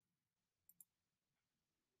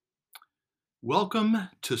Welcome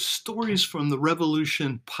to Stories from the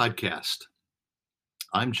Revolution podcast.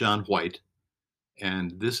 I'm John White,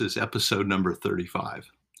 and this is episode number 35.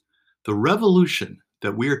 The revolution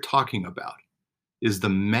that we are talking about is the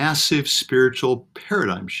massive spiritual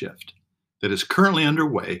paradigm shift that is currently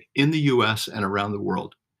underway in the US and around the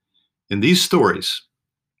world. In these stories,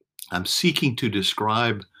 I'm seeking to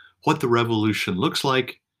describe what the revolution looks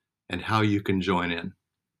like and how you can join in.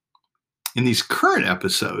 In these current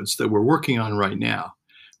episodes that we're working on right now,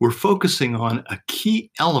 we're focusing on a key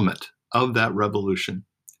element of that revolution.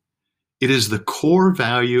 It is the core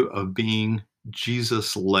value of being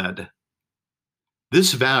Jesus-led.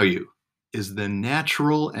 This value is the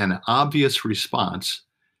natural and obvious response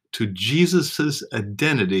to Jesus's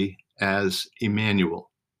identity as Emmanuel,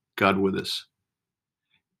 God with us.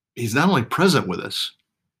 He's not only present with us,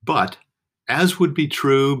 but as would be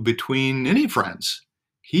true between any friends,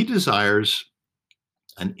 he desires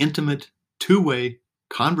an intimate, two-way,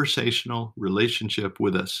 conversational relationship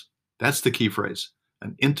with us. That's the key phrase,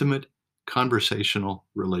 an intimate, conversational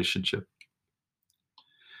relationship.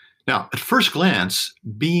 Now, at first glance,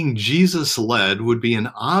 being Jesus-led would be an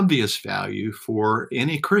obvious value for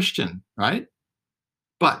any Christian, right?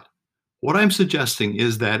 But what I'm suggesting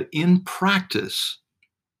is that in practice,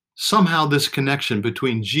 somehow this connection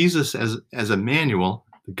between Jesus as Emmanuel,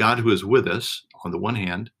 the God who is with us, on the one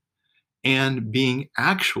hand, and being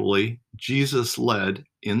actually Jesus-led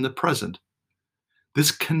in the present. This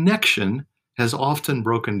connection has often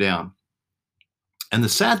broken down. And the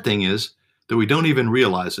sad thing is that we don't even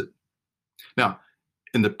realize it. Now,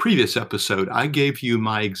 in the previous episode, I gave you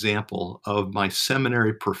my example of my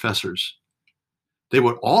seminary professors. They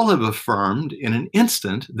would all have affirmed in an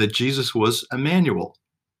instant that Jesus was Emmanuel.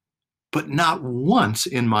 But not once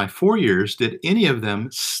in my 4 years did any of them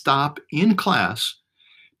stop in class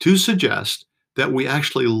to suggest that we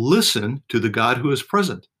actually listen to the God who is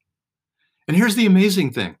present. And here's the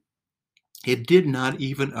amazing thing. It did not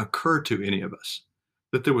even occur to any of us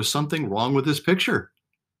that there was something wrong with this picture,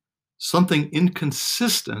 something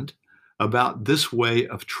inconsistent about this way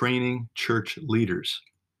of training church leaders.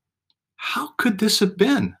 How could this have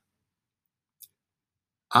been?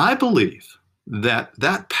 I believe that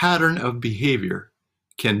that pattern of behavior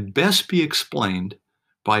can best be explained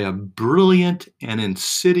by a brilliant and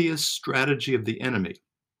insidious strategy of the enemy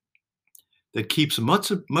that keeps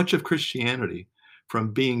much of Christianity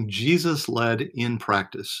from being Jesus-led in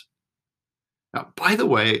practice. Now, by the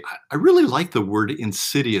way, I really like the word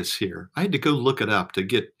insidious here. I had to go look it up to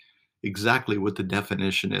get exactly what the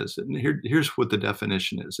definition is. And here's what the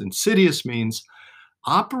definition is. Insidious means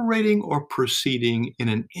operating or proceeding in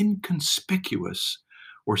an inconspicuous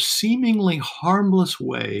or seemingly harmless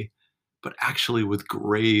way, but actually with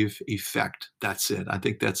grave effect. That's it. I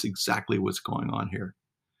think that's exactly what's going on here.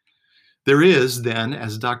 There is then,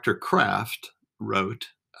 as Dr. Kraft wrote,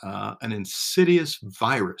 an insidious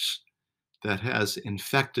virus that has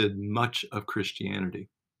infected much of Christianity.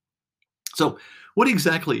 So what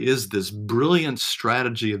exactly is this brilliant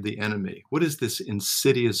strategy of the enemy? What is this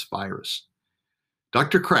insidious virus?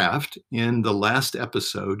 Dr. Kraft, in the last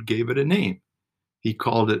episode, gave it a name. He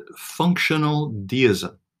called it functional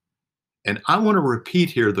deism. And I want to repeat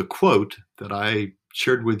here the quote that I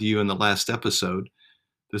shared with you in the last episode.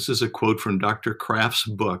 This is a quote from Dr. Kraft's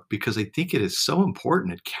book because I think it is so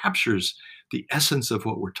important. It captures the essence of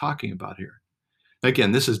what we're talking about here.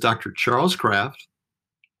 Again, this is Dr. Charles Kraft,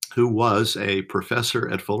 who was a professor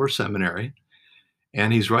at Fuller Seminary,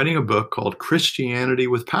 and he's writing a book called Christianity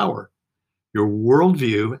with Power, Your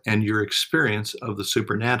Worldview and Your Experience of the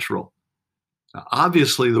Supernatural. Now,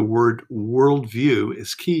 obviously, the word worldview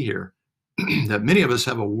is key here. That many of us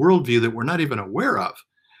have a worldview that we're not even aware of,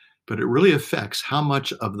 but it really affects how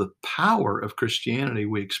much of the power of Christianity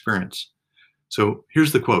we experience. So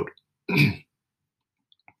here's the quote.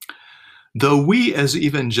 Though we as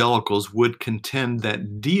evangelicals would contend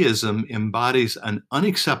that deism embodies an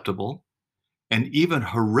unacceptable and even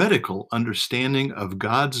heretical understanding of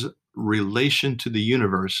God's relation to the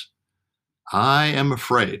universe, I am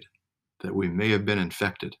afraid that we may have been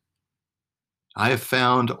infected. I have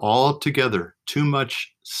found altogether too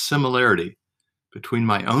much similarity between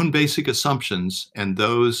my own basic assumptions and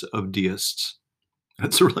those of deists.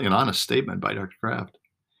 That's really an honest statement by Dr. Kraft.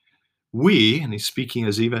 We, and he's speaking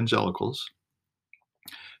as evangelicals,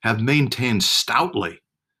 have maintained stoutly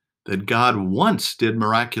that God once did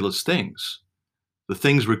miraculous things, the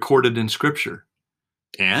things recorded in Scripture,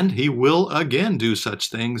 and he will again do such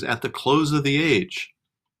things at the close of the age.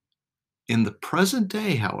 In the present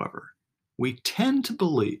day, however, we tend to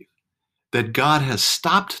believe that God has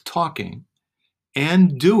stopped talking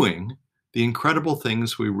and doing the incredible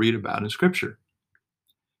things we read about in Scripture.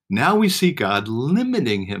 Now we see God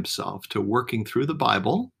limiting himself to working through the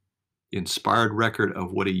Bible, the inspired record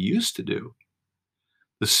of what he used to do.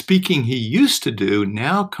 The speaking he used to do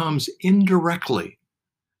now comes indirectly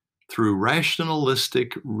through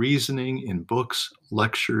rationalistic reasoning in books,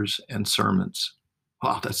 lectures, and sermons.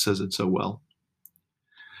 Wow, that says it so well.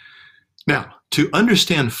 Now, to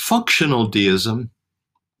understand functional deism,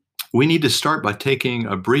 we need to start by taking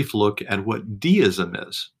a brief look at what deism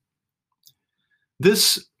is.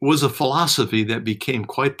 This was a philosophy that became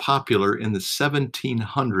quite popular in the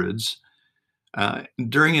 1700s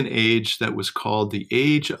during an age that was called the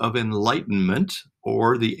Age of Enlightenment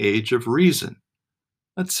or the Age of Reason.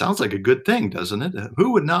 That sounds like a good thing, doesn't it?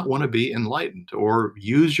 Who would not want to be enlightened or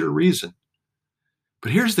use your reason?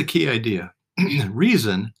 But here's the key idea.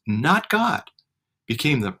 Reason, not God,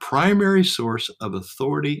 became the primary source of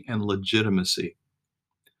authority and legitimacy.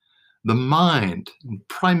 The mind,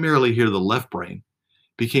 primarily here the left brain,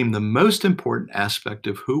 became the most important aspect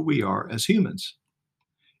of who we are as humans.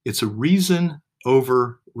 It's a reason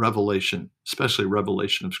over revelation, especially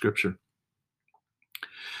revelation of Scripture.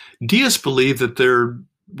 Deists believe that there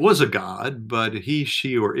was a God, but he,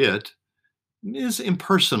 she, or it is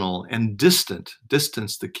impersonal and distant.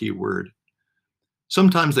 Distance, the key word.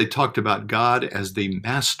 Sometimes they talked about God as the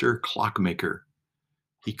master clockmaker.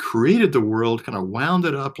 He created the world, kind of wound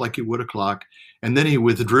it up like he would a clock, and then he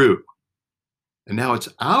withdrew. And now it's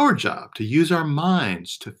our job to use our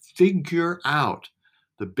minds to figure out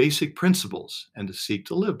the basic principles and to seek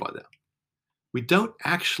to live by them. We don't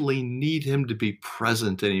actually need him to be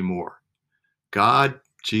present anymore. God,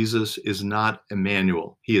 Jesus, is not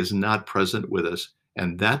Emmanuel. He is not present with us.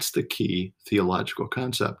 And that's the key theological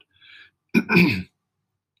concept.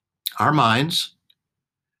 Our minds,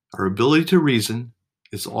 our ability to reason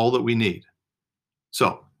is all that we need.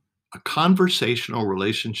 So, a conversational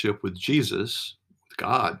relationship with Jesus, with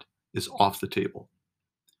God, is off the table.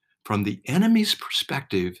 From the enemy's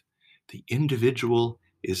perspective, the individual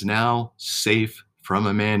is now safe from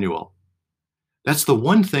Emmanuel. That's the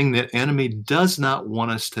one thing that enemy does not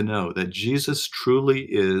want us to know, that Jesus truly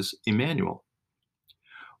is Emmanuel.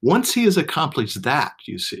 Once he has accomplished that,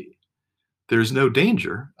 you see, there's no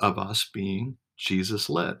danger of us being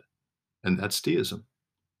Jesus-led, and that's deism.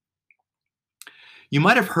 You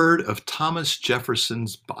might have heard of Thomas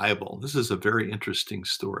Jefferson's Bible. This is a very interesting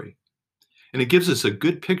story, and it gives us a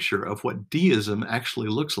good picture of what deism actually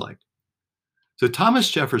looks like. So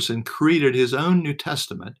Thomas Jefferson created his own New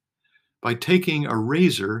Testament by taking a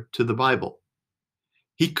razor to the Bible.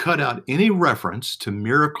 He cut out any reference to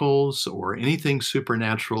miracles or anything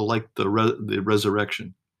supernatural like the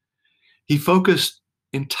resurrection. He focused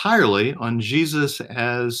entirely on Jesus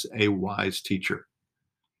as a wise teacher.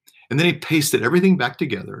 And then he pasted everything back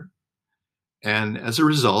together. And as a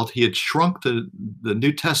result, he had shrunk the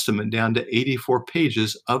New Testament down to 84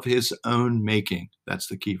 pages of his own making. That's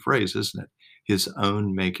the key phrase, isn't it? His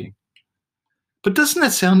own making. But doesn't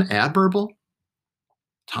that sound admirable?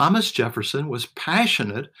 Thomas Jefferson was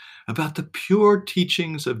passionate about the pure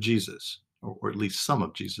teachings of Jesus, or at least some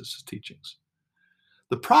of Jesus' teachings.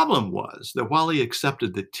 The problem was that while he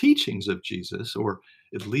accepted the teachings of Jesus, or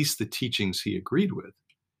at least the teachings he agreed with,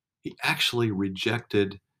 he actually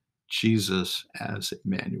rejected Jesus as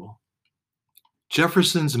Emmanuel.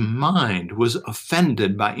 Jefferson's mind was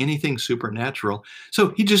offended by anything supernatural, so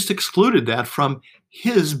he just excluded that from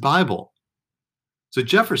his Bible. So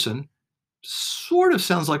Jefferson sort of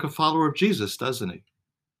sounds like a follower of Jesus, doesn't he?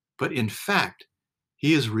 But in fact,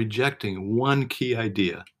 he is rejecting one key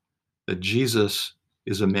idea, that Jesus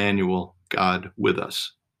is Emmanuel, God with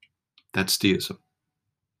us. That's deism.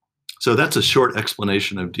 So that's a short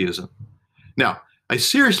explanation of deism. Now, I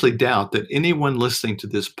seriously doubt that anyone listening to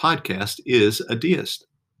this podcast is a deist.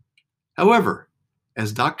 However,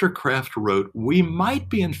 as Dr. Kraft wrote, we might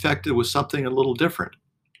be infected with something a little different,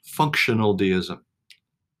 functional deism.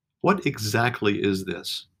 What exactly is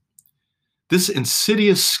this? This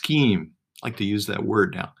insidious scheme, I like to use that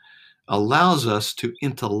word now, allows us to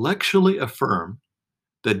intellectually affirm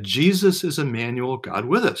that Jesus is Emmanuel, God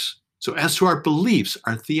with us. So as to our beliefs,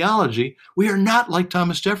 our theology, we are not like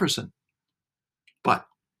Thomas Jefferson. But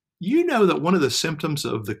you know that one of the symptoms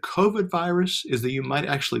of the COVID virus is that you might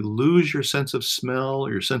actually lose your sense of smell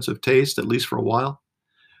or your sense of taste, at least for a while.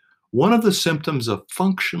 One of the symptoms of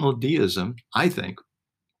functional deism, I think,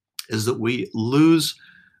 is that we lose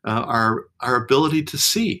our ability to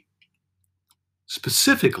see.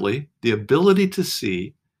 Specifically, the ability to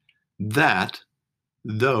see that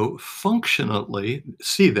though functionally,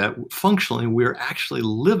 we're actually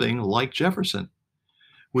living like Jefferson.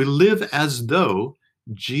 We live as though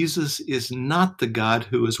Jesus is not the God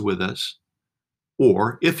who is with us,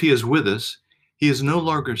 or if he is with us, he is no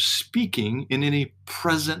longer speaking in any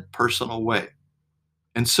present personal way.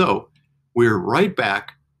 And so we're right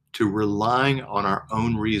back to relying on our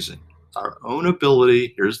own reason, our own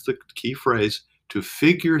ability, here's the key phrase, to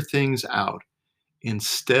figure things out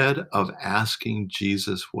instead of asking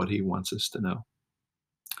Jesus what he wants us to know.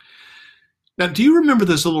 Now, do you remember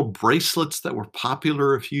those little bracelets that were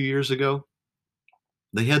popular a few years ago?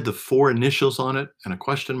 They had the four initials on it and a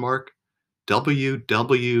question mark, WWJD.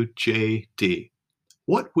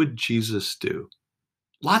 What would Jesus do?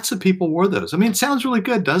 Lots of people wore those. I mean, it sounds really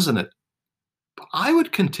good, doesn't it? But I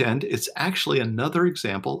would contend it's actually another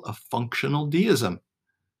example of functional deism.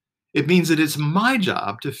 It means that it's my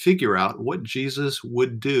job to figure out what Jesus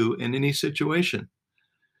would do in any situation.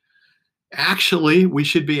 Actually, we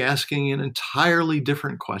should be asking an entirely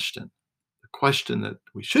different question. The question that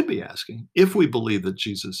we should be asking, if we believe that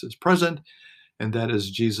Jesus is present, and that is,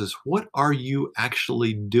 Jesus, what are you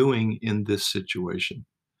actually doing in this situation?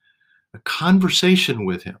 A conversation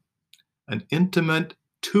with him, an intimate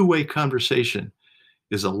two-way conversation,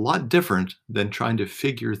 is a lot different than trying to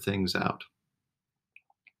figure things out.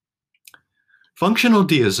 Functional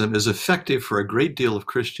deism is effective for a great deal of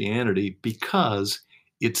Christianity because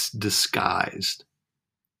it's disguised.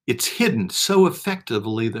 It's hidden so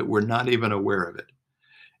effectively that we're not even aware of it.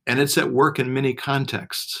 And it's at work in many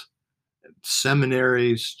contexts: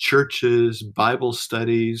 seminaries, churches, Bible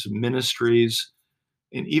studies, ministries,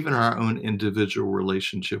 and even our own individual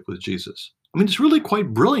relationship with Jesus. I mean, it's really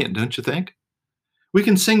quite brilliant, don't you think? We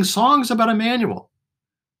can sing songs about Emmanuel,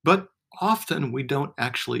 but often we don't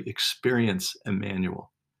actually experience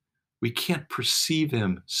Emmanuel. We can't perceive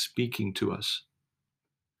him speaking to us.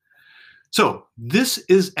 So, this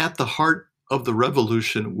is at the heart of the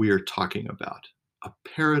revolution we are talking about, a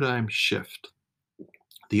paradigm shift.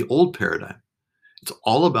 The old paradigm, it's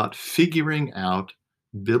all about figuring out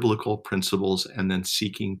biblical principles and then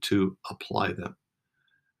seeking to apply them.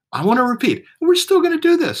 I want to repeat, we're still going to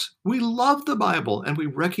do this. We love the Bible and we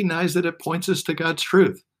recognize that it points us to God's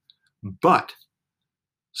truth. But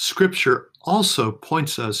Scripture also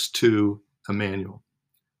points us to Emmanuel,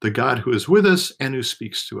 the God who is with us and who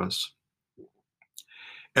speaks to us.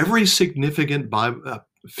 Every significant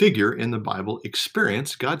figure in the Bible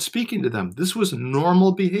experienced God speaking to them. This was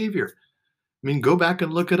normal behavior. I mean, go back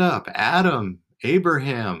and look it up. Adam,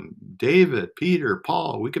 Abraham, David, Peter,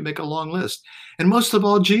 Paul, we can make a long list. And most of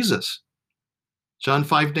all, Jesus. John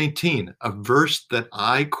 5:19, a verse that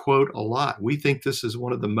I quote a lot. We think this is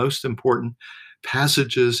one of the most important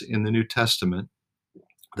passages in the New Testament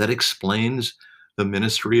that explains the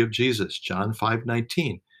ministry of Jesus. John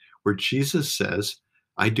 5:19, where Jesus says,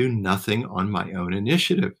 I do nothing on my own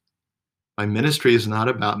initiative. My ministry is not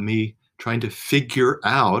about me trying to figure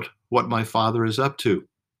out what my Father is up to.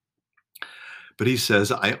 But he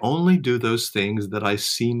says, I only do those things that I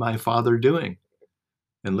see my Father doing.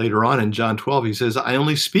 And later on in John 12, he says, I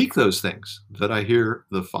only speak those things that I hear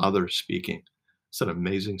the Father speaking. It's an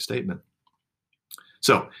amazing statement.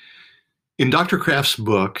 So, in Dr. Kraft's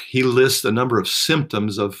book, he lists a number of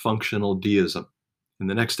symptoms of functional deism. In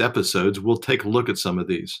the next episodes, we'll take a look at some of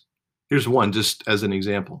these. Here's one, just as an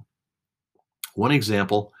example. One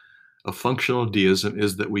example of functional deism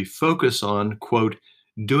is that we focus on, quote,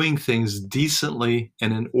 doing things decently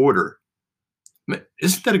and in order.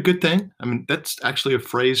 Isn't that a good thing? I mean, that's actually a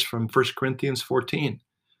phrase from 1 Corinthians 14.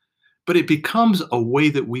 But it becomes a way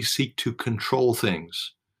that we seek to control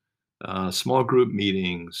things. Small group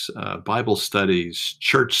meetings, Bible studies,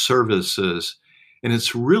 church services, and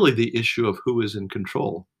it's really the issue of who is in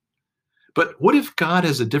control. But what if God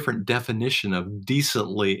has a different definition of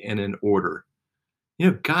decently and in order?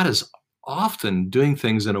 You know, God is often doing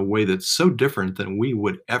things in a way that's so different than we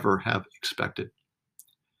would ever have expected.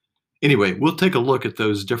 Anyway, we'll take a look at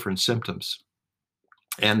those different symptoms.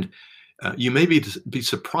 And you may be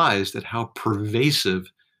surprised at how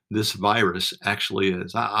pervasive this virus actually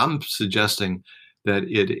is. I'm suggesting that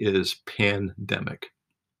it is pandemic.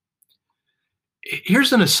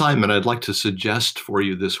 Here's an assignment I'd like to suggest for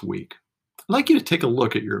you this week. I'd like you to take a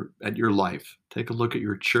look at your life, take a look at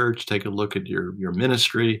your church, take a look at your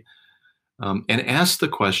ministry, and ask the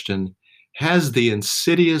question, has the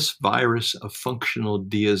insidious virus of functional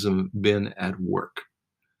deism been at work?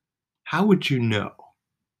 How would you know?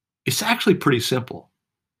 It's actually pretty simple.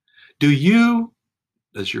 Do you,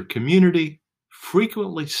 as your community,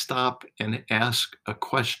 frequently stop and ask a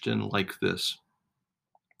question like this?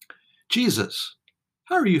 Jesus,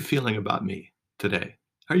 how are you feeling about me today?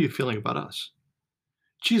 How are you feeling about us?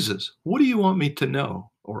 Jesus, what do you want me to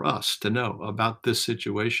know or us to know about this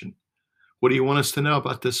situation? What do you want us to know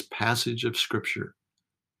about this passage of Scripture?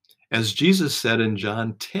 As Jesus said in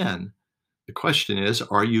John 10, the question is,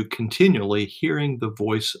 are you continually hearing the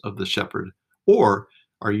voice of the shepherd, or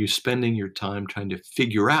are you spending your time trying to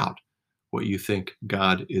figure out what you think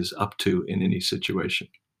God is up to in any situation?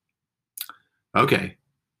 Okay,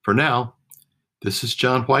 for now, this is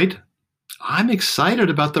John White. I'm excited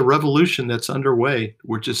about the revolution that's underway.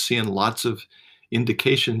 We're just seeing lots of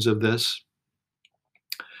indications of this.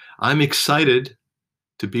 I'm excited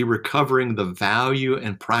to be recovering the value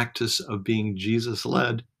and practice of being Jesus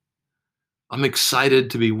led. I'm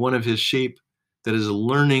excited to be one of his sheep that is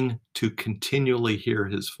learning to continually hear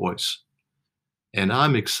his voice. And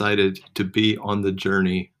I'm excited to be on the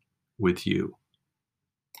journey with you.